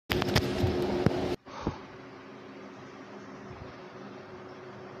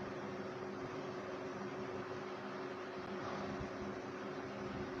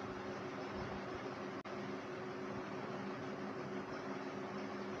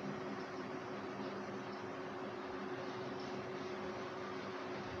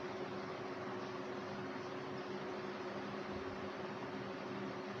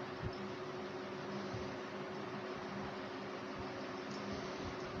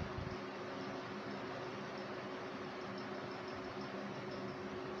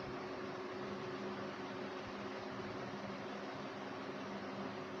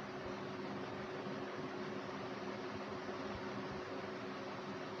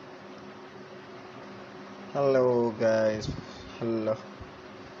Hello guys, hello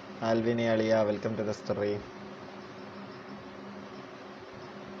Alvini Alia, welcome to the story.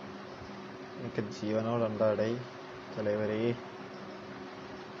 എനിക്ക് ജീവനോടുണ്ടാടേ തലവരെ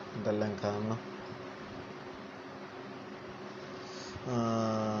ഇതെല്ലാം കാണണം.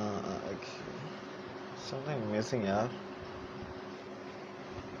 Something missing yaar.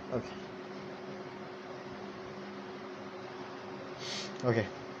 Okay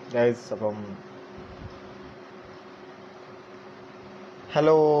guys, അപ്പം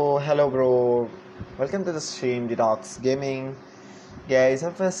hello bro, welcome to the stream DETOX GAMING. Guys,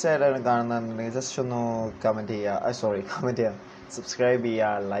 if first ആയിട്ടാണ് കാണുന്നുണ്ടെങ്കിൽ just ഒന്ന് comment ചെയ്യുക, subscribe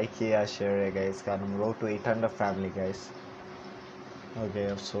ചെയ്യുക, like ചെയ്യുക, ഷെയർ ചെയ്യുക ഗൈസ്. കാരണം road to 800 family guys. Okay,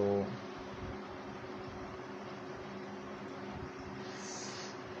 so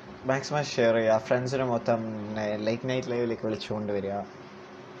maximum share ചെയ്യുക, ഫ്രണ്ട്സിന് മൊത്തം ലൈറ്റ് നൈറ്റ് ലൈവിലേക്ക് വിളിച്ചുകൊണ്ട് വരിക.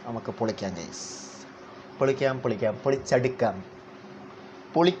 നമുക്ക് പൊളിക്കാം ഗൈസ്, പൊളിച്ചെടുക്കാം,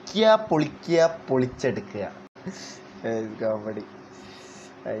 പൊളിച്ചെടുക്കുക. കോമഡി.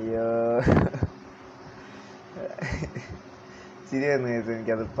 അയ്യോ ചിരി വന്നു കേസ്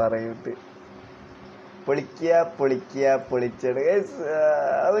എനിക്കത് പറയൂട്ട്. പൊളിച്ചെടുക്കുക.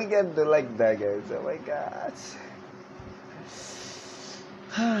 We can do like that guys. Oh my gosh.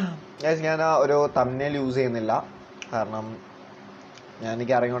 Guys, ഞാൻ ഒരു തംബ്നെയിൽ യൂസ് ചെയ്യുന്നില്ല, കാരണം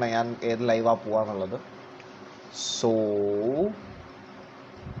എനിക്ക് അറിയൂടാ ഞാൻ ഏത് ലൈവാ പോവാന്നുള്ളത്. So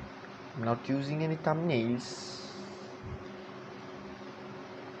I'm not using any thumbnails.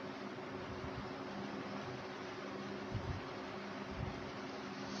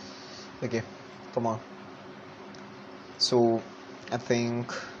 Okay, come on. So I think,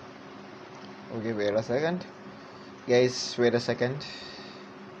 okay, wait a second guys,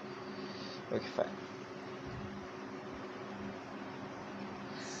 okay, fine.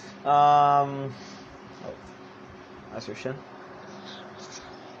 As usual,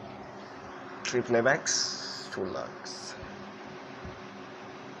 3 playbacks, 2 lags.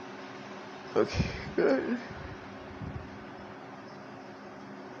 Okay, good.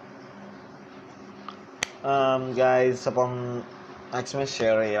 Guys, അപ്പം maximum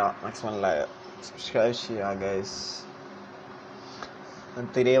share ചെയ്യുക, maximum subscribe ചെയ്യുക guys.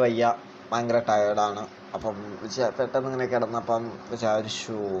 തിരെ വയ്യ, ഭയങ്കര ടയേർഡാണ്. അപ്പം പെട്ടെന്ന് ഇങ്ങനെ കിടന്നപ്പം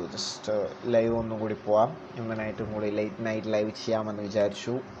വിചാരിച്ചു ജസ്റ്റ് ലൈവ് ഒന്നും കൂടി പോവാം, ഇന്ന് നൈറ്റും കൂടി ലേറ്റ് നൈറ്റ് ലൈവ് ചെയ്യാമെന്ന്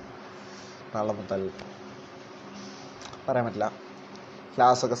വിചാരിച്ചു. നാളെ മുതൽ പറയാൻ പറ്റില്ല,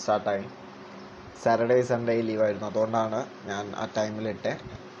 ക്ലാസ്സൊക്കെ സ്റ്റാർട്ടായി. സാറ്റർഡേ സൺഡേ ലീവായിരുന്നു, അതുകൊണ്ടാണ് ഞാൻ ആ ടൈമിലിട്ടെ.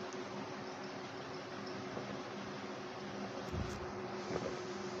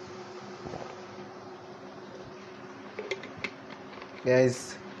 ഗൈസ്,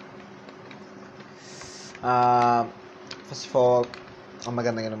 ഫസ്റ്റ് ഓഫ് ഓൾ നമുക്ക്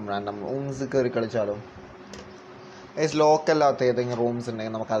എന്തെങ്കിലും റാൻഡം റൂംസ് കയറി കളിച്ചാലോ ഗൈസ്? ലോക്കല്ലാത്ത ഏതെങ്കിലും റൂംസ്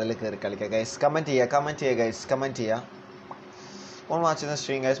ഉണ്ടെങ്കിൽ നമുക്ക് അതിൽ കയറി കളിക്കാം ഗൈസ്. കമൻറ്റ് ചെയ്യുക ഗൈസ്, കമൻറ്റ് ചെയ്യുക. On watching the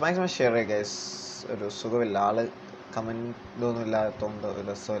stream guys, maximum share ചെയ്യുക ഗൈസ്. ഒരു സുഖമില്ല, ആള് കമൻറ്റ് ഇതൊന്നും ഇല്ലാത്തതുകൊണ്ട് ഒരു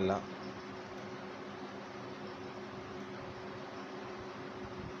രസമില്ല.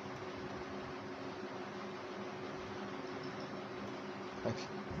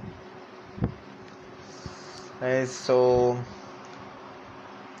 സോ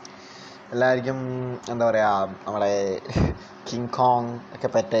എല്ലാവർക്കും എന്താ പറയുക, നമ്മളെ കിങ് കോങ് ഒക്കെ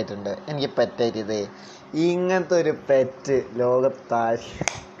പെറ്റായിട്ടുണ്ട്. എനിക്ക് പെറ്റായിട്ട് ഇത് ഇങ്ങനത്തെ ഒരു പെറ്റ് ലോകത്തായി.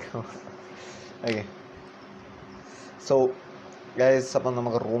 ഓക്കെ, സോ ഗൈസ്, അപ്പം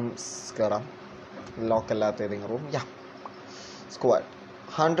നമുക്ക് റൂംസ് കയറാം. ലോക്കല്ലാത്ത ഏതെങ്കിലും room. Squad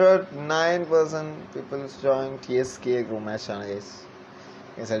 109% people's join. TSK room മാച്ചാണ് guys.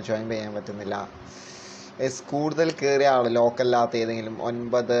 അത് ജോയിൻ ചെയ്യാൻ പറ്റുന്നില്ല. കൂടുതൽ കയറിയ ആള് ലോക്കല്ലാത്ത ഏതെങ്കിലും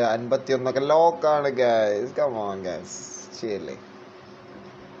 951 ലോക്കാണ് ഗൈസ്. കം ഓൺ ഗൈസ്, ശരിയല്ലേ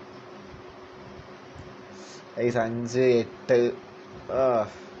guys? 5 8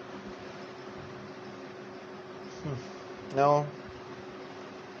 no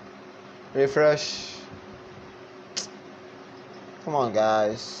refresh. Come on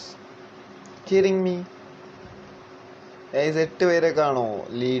guys, kidding me guys? 8 പേരെ കാണോ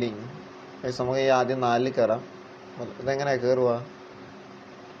ലീഡിങ് ഗൈസ്? നമുക്ക് ഈ ആദ്യം 4 കയറാം. ഇതെങ്ങനെയാ കയറുക?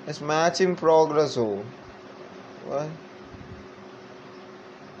 Match in പ്രോഗ്രസ്സോ? What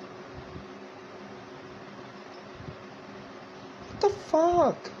the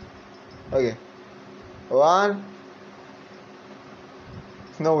fuck? Okay, 1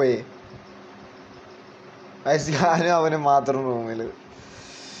 no way. ഞാനും അവന് മാത്രം റൂമിൽ.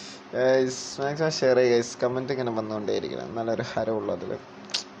 മാക്സിമം ഷെയർ ചെയ്യുക ഗൈസ്, കമൻറ്റ് ഇങ്ങനെ വന്നുകൊണ്ടേയിരിക്കണം, നല്ലൊരു ഹരമുള്ളതിൽ.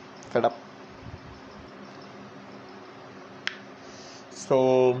 Fed up. So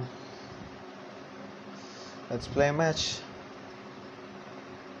Let's play a match.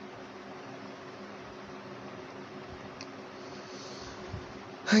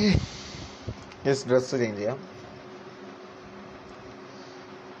 Okay. Just dress change ചെയ്യാം.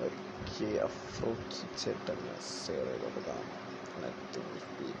 Okay, fruit ചേട്ടന് share ചെയ്ത് കൊടുക്കാം. I think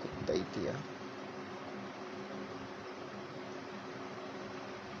we good idea.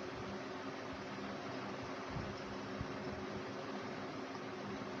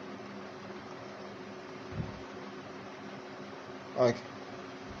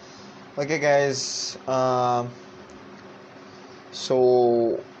 Okay guys, so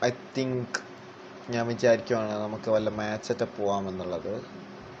I think ഞാൻ വിചാരിക്കുവാണ് നമുക്ക് വല്ല മാച്ചായിട്ട് പോവാമെന്നുള്ളത്.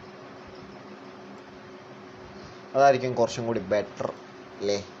 അതായിരിക്കും കുറച്ചും കൂടി ബെറ്റർ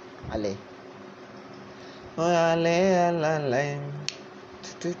അല്ലേ?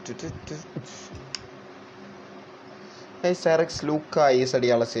 സെറക്സ് ലൂക്ക ഈസ്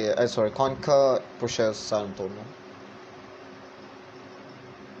അടിയാളെ സോറി കോൺകർ പുഷേഴ്സ് ആണെന്ന് തോന്നുന്നു.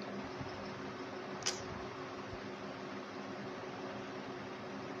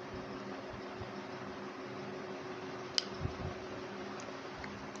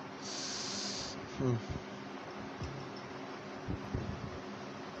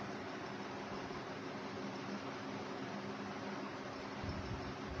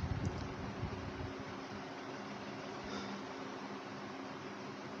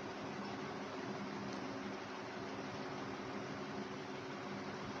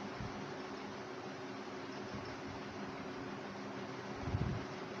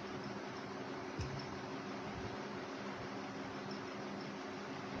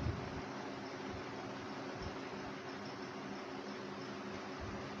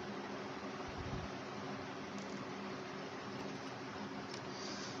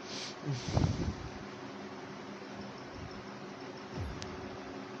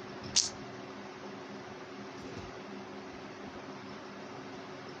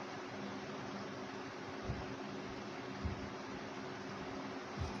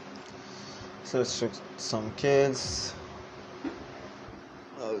 So let's check some kids.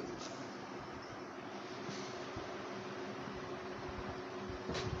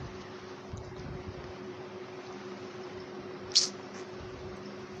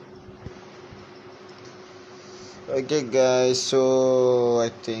 Okay guys, so I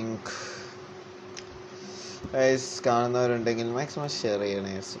think guys കാണുന്നവരുണ്ടെങ്കിൽ മാക്സിമം ഷെയർ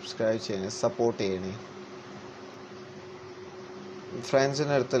ചെയ്യണേ, സബ്സ്ക്രൈബ് ചെയ്യണേ, സപ്പോർട്ട് ചെയ്യണേ,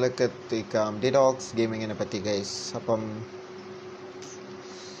 ഫ്രണ്ട്സിൻ്റെ അടുത്തിലൊക്കെ എത്തിക്കാം ഡിറ്റോക്സ് ഗെയിമിങ്ങിനെ പറ്റി ഗൈസ്. അപ്പം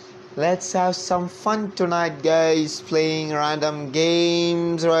let's have some fun tonight guys, playing random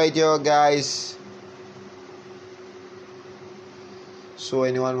games right here guys. So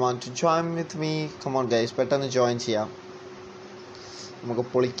anyone want to join with me? Come on guys, പെട്ടെന്ന് join ചെയ്യാം. നമുക്ക്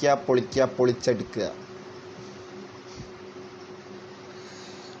പൊളിച്ചെടുക്കുക.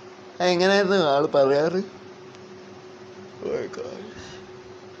 എങ്ങനെയായിരുന്നു ആള് പറയാറ്?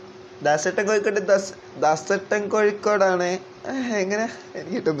 ദാസേട്ടൻ കോഴിക്കോടാണ്. എങ്ങനെ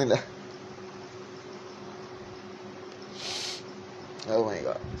എനിക്ക് കിട്ടുന്നില്ല. Oh my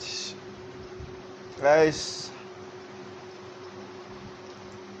god guys,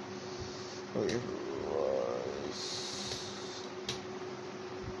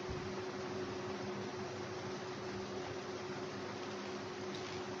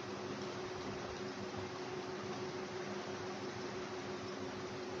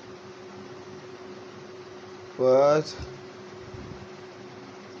 what?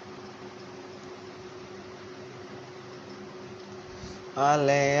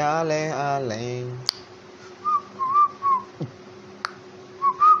 Ale.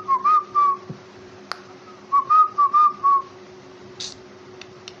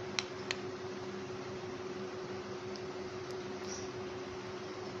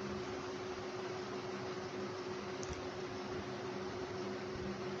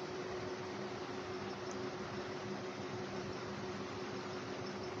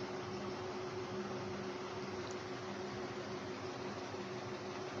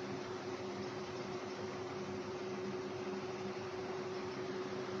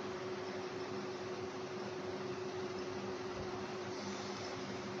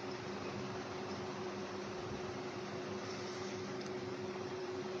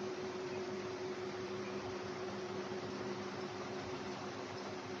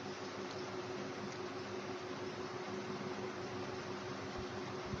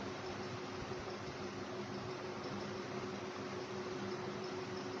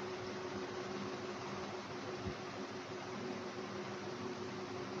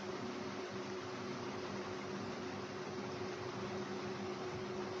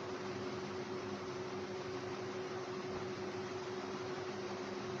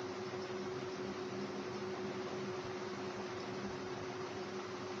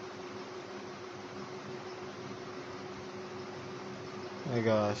 my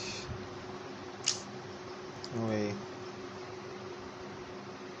gosh. No way.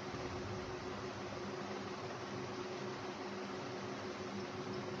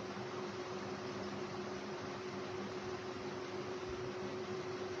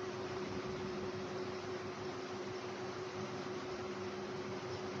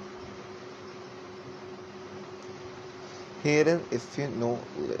 Here if you know,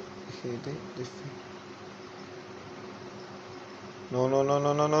 here if you... No, no, no,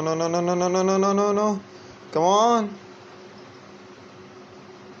 no, no, no, no, no, no, no, no, no, no, no, no, come on.